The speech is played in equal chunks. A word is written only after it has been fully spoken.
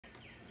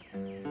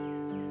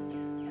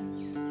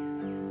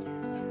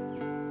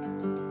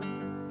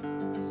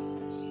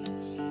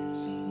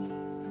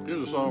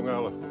Here's a song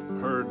I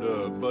heard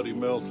Buddy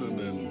Melton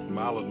and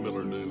Mylon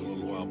Miller do a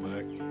little while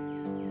back.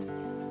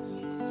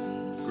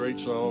 Great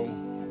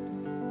song.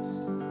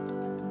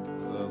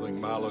 I think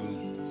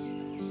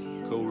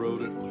Mylon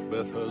co-wrote it with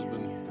Beth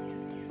Husband.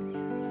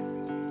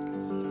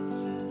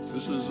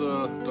 This is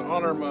to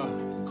honor my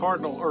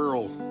Cardinal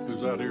Earl,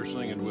 who's out here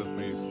singing with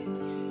me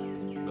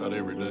about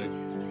every day.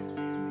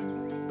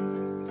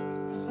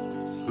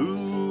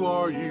 Who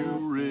are you,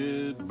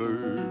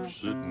 redbird,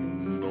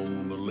 sitting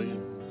on the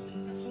limb?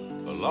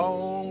 A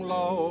long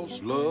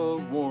lost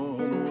loved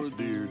one or a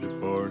dear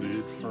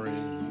departed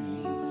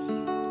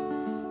friend.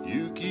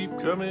 You keep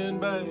coming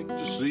back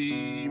to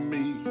see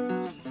me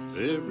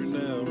every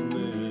now and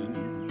then.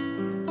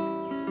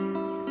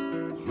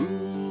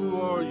 Who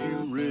are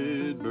you,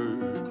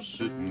 redbird,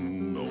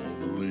 sitting on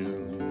the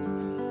limb?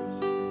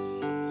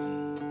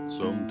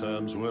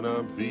 Sometimes when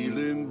I'm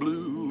feeling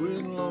blue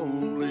and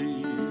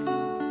lonely,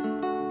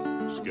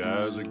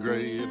 skies are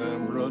gray and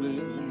I'm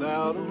running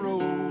out of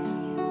road,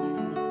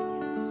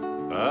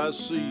 I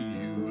see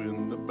you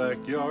in the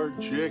backyard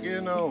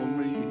checking on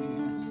me,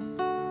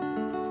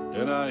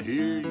 and I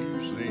hear you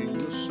sing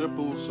a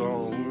simple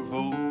song of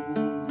hope.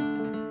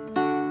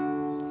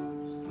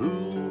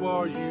 Who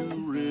are you,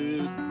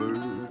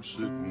 redbird,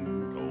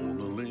 sitting on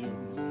a limb?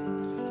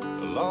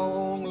 A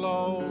long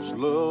lost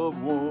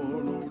loved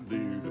one or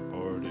dear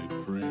departed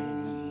friend.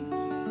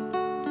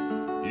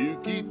 You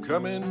keep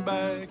coming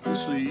back to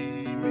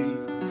see me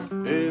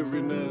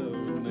every now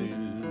and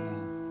then.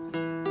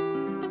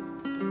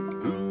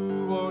 Who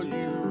are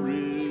you,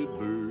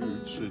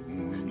 redbird,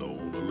 sitting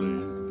on a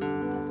limb?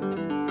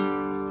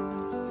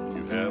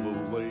 You have a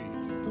way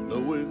of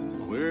knowing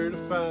where to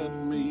find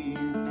me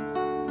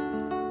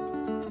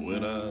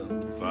when I'm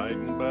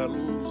fighting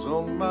battles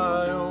on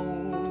my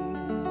own.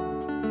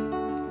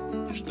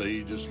 You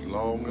stay just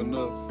long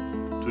enough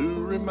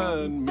to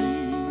remind me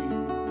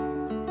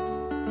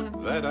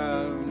that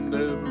I'm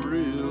never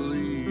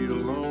really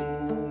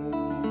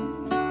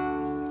alone.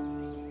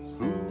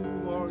 Who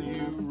are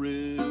you,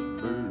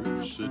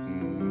 redbird,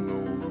 sitting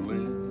on a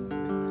limb?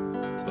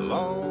 A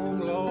long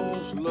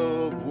lost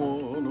loved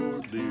one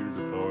or dear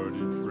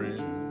departed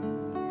friend.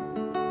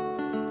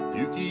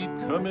 You keep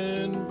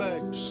coming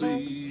back to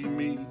see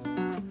me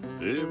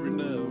every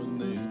now